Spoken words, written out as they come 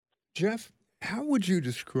Jeff, how would you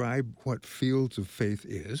describe what Fields of Faith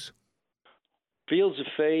is? Fields of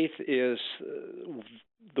Faith is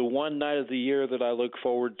the one night of the year that I look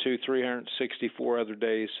forward to 364 other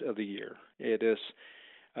days of the year. It is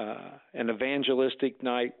an evangelistic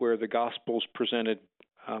night where the gospel is presented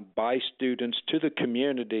by students to the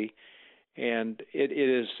community, and it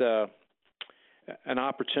is an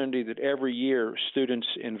opportunity that every year students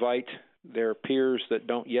invite their peers that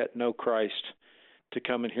don't yet know Christ to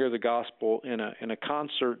come and hear the gospel in a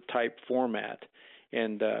concert type format,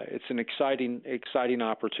 and it's an exciting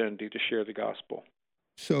opportunity to share the gospel.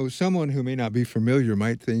 So someone who may not be familiar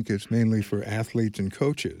might think it's mainly for athletes and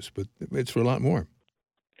coaches, but it's for a lot more.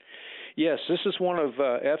 Yes, this is one of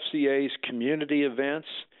FCA's community events,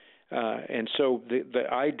 and so the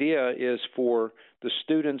idea is for the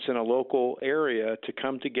students in a local area to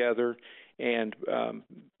come together and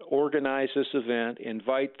organize this event,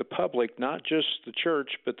 invite the public, not just the church,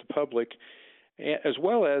 but the public, as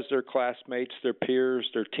well as their classmates, their peers,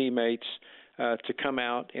 their teammates, to come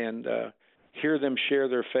out and hear them share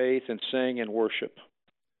their faith and sing and worship.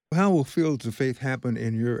 How will Fields of Faith happen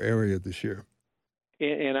in your area this year?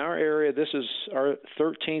 In our area, this is our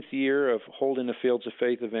 13th year of holding the Fields of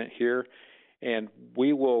Faith event here, and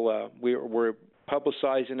we're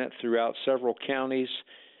publicizing it throughout several counties,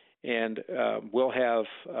 and we'll have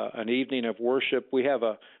an evening of worship. We have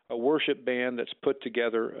a worship band that's put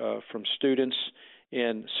together from students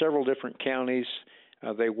in several different counties.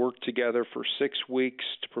 They work together for 6 weeks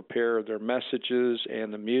to prepare their messages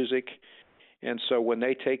and the music. And so when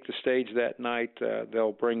they take the stage that night,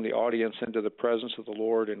 they'll bring the audience into the presence of the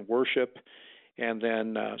Lord in worship. And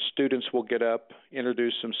then students will get up,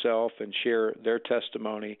 introduce themselves, and share their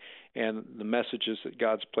testimony and the messages that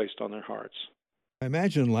God's placed on their hearts. I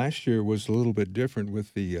imagine last year was a little bit different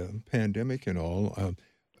with the pandemic and all.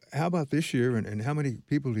 How about this year, and how many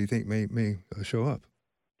people do you think may show up?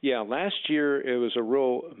 Yeah, last year it was a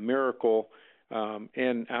real miracle.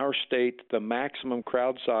 In our state, the maximum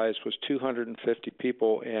crowd size was 250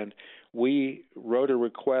 people, and we wrote a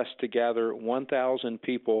request to gather 1,000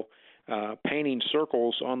 people painting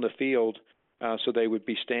circles on the field so they would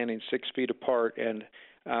be standing 6 feet apart. And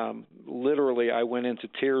literally, I went into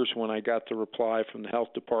tears when I got the reply from the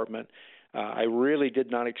health department. I really did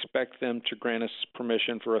not expect them to grant us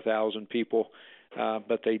permission for 1,000 people,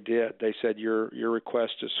 but they did. They said, your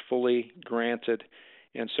request is fully granted.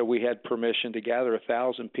 And so we had permission to gather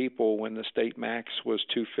 1,000 people when the state max was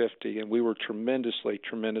 250, and we were tremendously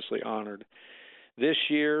honored. This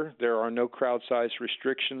year, there are no crowd size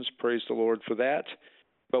restrictions. Praise the Lord for that.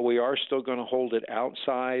 But we are still going to hold it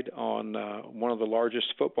outside on one of the largest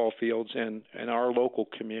football fields in our local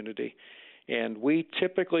community. And we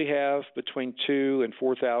typically have between 2,000 and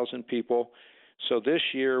 4,000 people. So this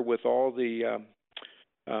year, with all the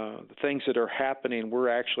things that are happening, we're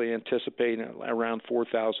actually anticipating around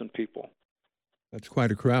 4,000 people. That's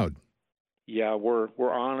quite a crowd. Yeah, we're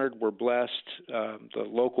honored. We're blessed. The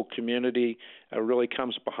local community really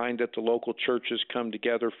comes behind it. The local churches come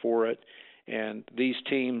together for it. And these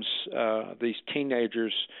teams, these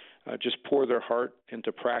teenagers, just pour their heart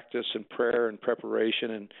into practice and prayer and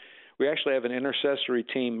preparation. And we actually have an intercessory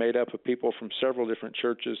team made up of people from several different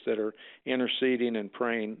churches that are interceding and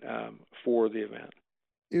praying for the event.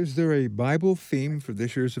 Is there a Bible theme for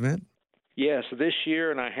this year's event? Yes, this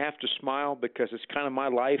year, and I have to smile because it's kind of my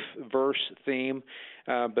life verse theme,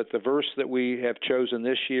 but the verse that we have chosen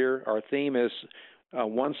this year, our theme is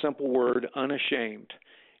one simple word, unashamed.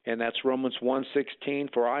 And that's Romans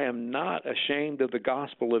 1:16, for I am not ashamed of the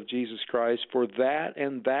gospel of Jesus Christ, for that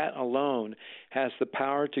and that alone has the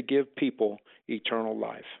power to give people eternal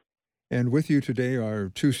life. And with you today are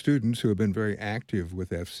two students who have been very active with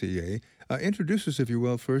FCA. Introduce us, if you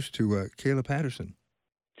will, first to Kayla Patterson.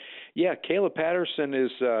 Yeah, Kayla Patterson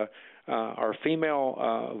is our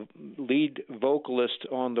female lead vocalist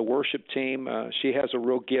on the worship team. She has a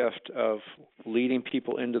real gift of leading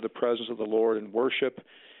people into the presence of the Lord in worship.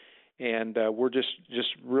 And we're just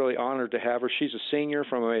really honored to have her. She's a senior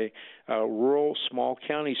from a rural small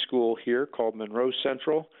county school here called Monroe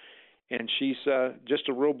Central, and she's just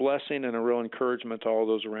a real blessing and a real encouragement to all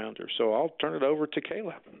those around her. So I'll turn it over to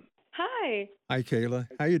Kayla. Hi. Hi, Kayla.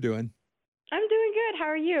 How you doing? I'm doing good. How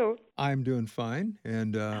are you? I'm doing fine,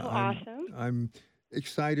 and awesome. I'm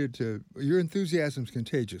excited to. Your enthusiasm's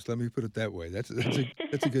contagious. Let me put it that way. That's a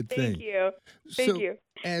good thing. Thank you. Thank you.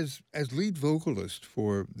 As lead vocalist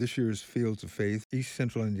for this year's Fields of Faith, East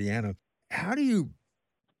Central Indiana, how do you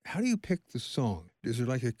pick the song? Is there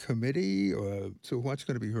like a committee, or so what's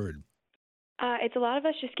going to be heard? It's a lot of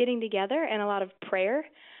us just getting together and a lot of prayer.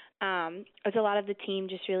 It's a lot of the team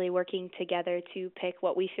just really working together to pick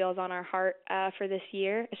what we feel is on our heart for this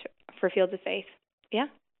year for Fields of Faith. Yeah.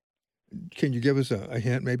 Can you give us a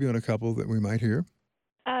hint maybe on a couple that we might hear?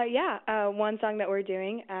 One song that we're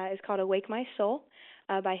doing is called Awake My Soul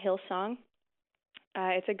by Hillsong.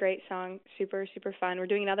 It's a great song, super, super fun. We're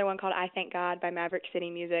doing another one called I Thank God by Maverick City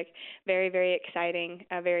Music. Very, very exciting,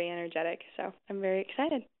 very energetic. So I'm very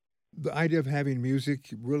excited. The idea of having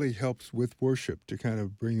music really helps with worship to kind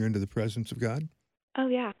of bring you into the presence of God. Oh,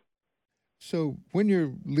 yeah. So when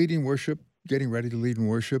you're leading worship, getting ready to lead in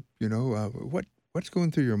worship, what's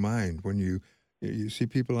going through your mind when you see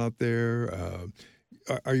people out there?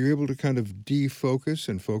 Are you able to kind of defocus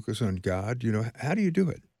and focus on God? How do you do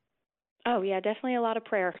it? Oh, yeah, definitely a lot of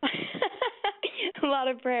prayer. A lot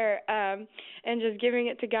of prayer, and just giving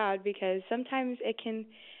it to God, because sometimes it can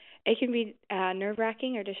be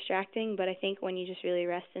nerve-wracking or distracting, but I think when you just really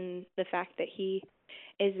rest in the fact that He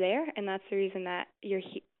is there, and that's the reason that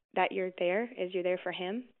you're there, is you're there for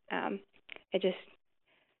Him, it just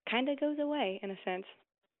kind of goes away in a sense.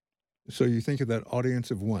 So you think of that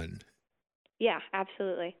audience of one. Yeah,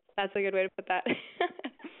 absolutely. That's a good way to put that.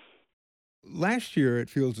 Last year at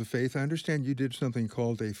Fields of Faith, I understand you did something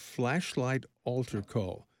called a flashlight altar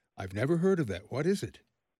call. I've never heard of that. What is it?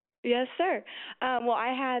 Yes, sir. Well,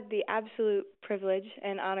 I had the absolute privilege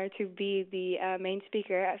and honor to be the main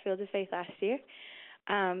speaker at Fields of Faith last year.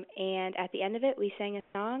 And at the end of it, we sang a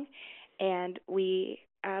song, and we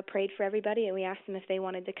prayed for everybody, and we asked them if they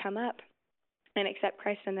wanted to come up and accept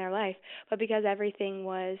Christ in their life. But because everything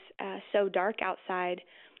was so dark outside,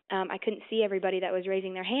 I couldn't see everybody that was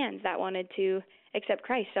raising their hands that wanted to accept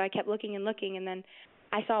Christ. So I kept looking and looking, and then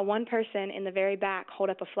I saw one person in the very back hold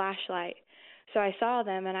up a flashlight. So I saw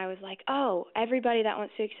them, and I was like, oh, everybody that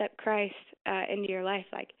wants to accept Christ into your life,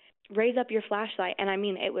 like, raise up your flashlight. And I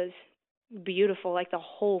mean, it was beautiful. Like, the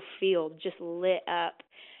whole field just lit up.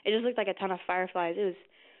 It just looked like a ton of fireflies. It was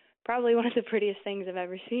probably one of the prettiest things I've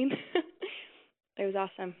ever seen. It was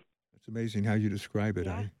awesome. It's amazing how you describe it.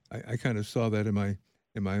 Yeah. I kind of saw that in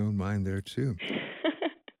my own mind there too.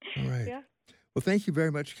 All right. Yeah. Well, thank you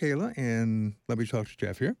very much, Kayla, and let me talk to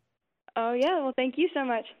Jeff here. Oh, yeah. Well, thank you so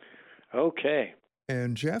much. Okay.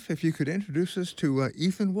 And Jeff, if you could introduce us to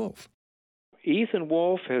Ethan Wolf. Ethan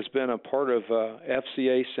Wolf has been a part of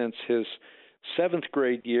FCA since his 7th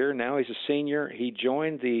grade year. Now he's a senior. He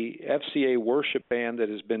joined the FCA worship band that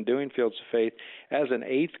has been doing Fields of Faith as an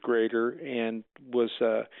 8th grader, and was,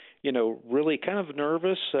 really kind of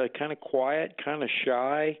nervous, kind of quiet, kind of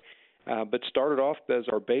shy, but started off as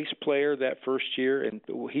our bass player that first year, and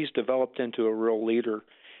he's developed into a real leader.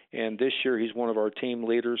 And this year he's one of our team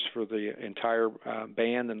leaders for the entire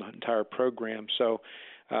band and the entire program. So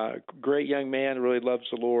great young man, really loves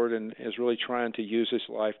the Lord, and is really trying to use his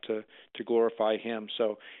life to glorify Him.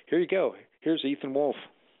 So here you go. Here's Ethan Wolf.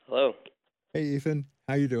 Hello. Hey, Ethan.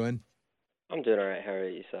 How you doing? I'm doing all right. How are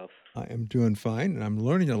you yourself? I am doing fine, and I'm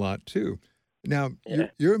learning a lot too. Now, Yeah.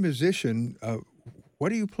 you're a musician. What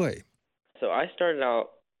do you play? So I started out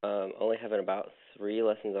only having about 3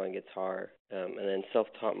 lessons on guitar, and then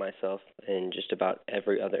self-taught myself in just about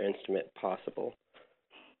every other instrument possible.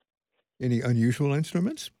 Any unusual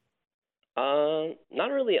instruments? Not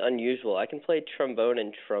really unusual. I can play trombone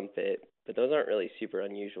and trumpet, but those aren't really super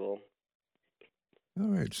unusual. All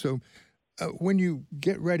right. So when you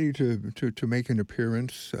get ready to make an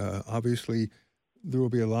appearance, obviously there will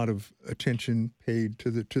be a lot of attention paid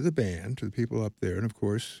to the band, to the people up there, and of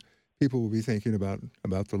course people will be thinking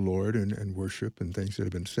about the Lord and worship and things that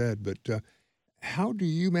have been said. But how do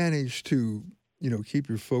you manage to keep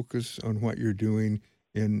your focus on what you're doing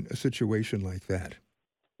in a situation like that?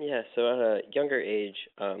 Yeah. So at a younger age,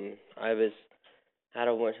 I had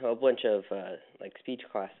a bunch of like speech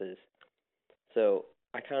classes. So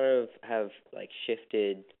I kind of have like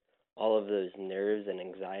shifted all of those nerves and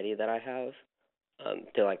anxiety that I have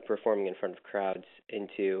to like performing in front of crowds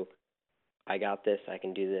into I got this, I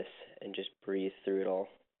can do this, and just breathe through it all.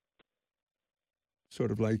 Sort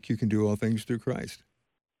of like you can do all things through Christ.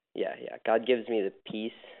 Yeah. God gives me the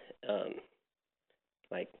peace,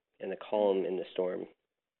 like and the calm in the storm.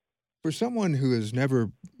 For someone who has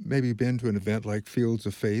never maybe been to an event like Fields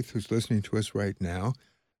of Faith, who's listening to us right now,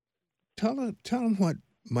 tell them what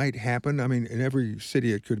might happen. I mean, in every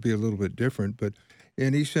city it could be a little bit different, but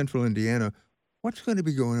in East Central Indiana, what's going to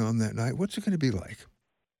be going on that night? What's it going to be like?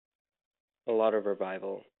 A lot of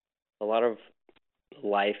revival. A lot of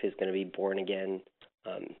life is going to be born again.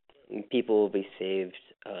 People will be saved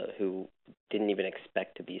who didn't even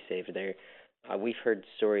expect to be saved there. We've heard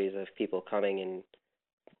stories of people coming and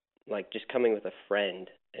like just coming with a friend,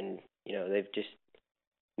 and they've just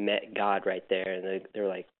met God right there, and they're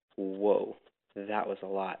like whoa, that was a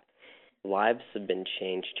lot. Lives have been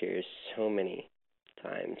changed here so many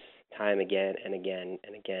times, time again and again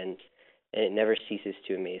and again, and it never ceases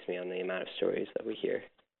to amaze me on the amount of stories that we hear.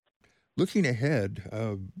 Looking ahead,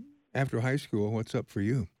 after high school, what's up for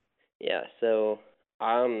you? Yeah, so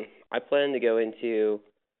I plan to go into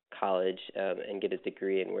college and get a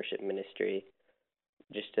degree in worship ministry,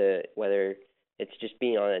 just to whether it's just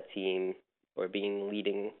being on a team or being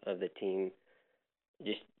leading of the team,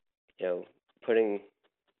 just putting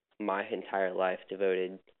my entire life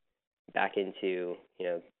devoted back into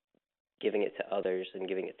giving it to others and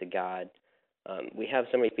giving it to God. We have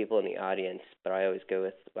so many people in the audience, but I always go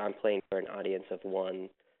with I'm playing for an audience of one,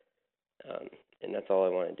 and that's all I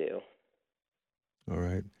want to do. All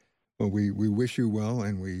right. Well, we wish you well,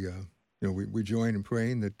 and we join in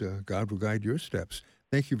praying that God will guide your steps.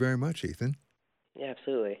 Thank you very much, Ethan. Yeah,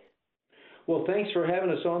 absolutely. Well, thanks for having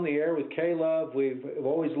us on the air with K-Love. We've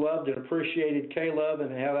always loved and appreciated K-Love, and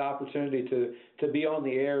to have the opportunity to be on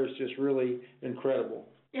the air is just really incredible.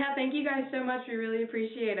 Yeah, thank you guys so much. We really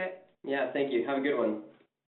appreciate it. Yeah, thank you. Have a good one.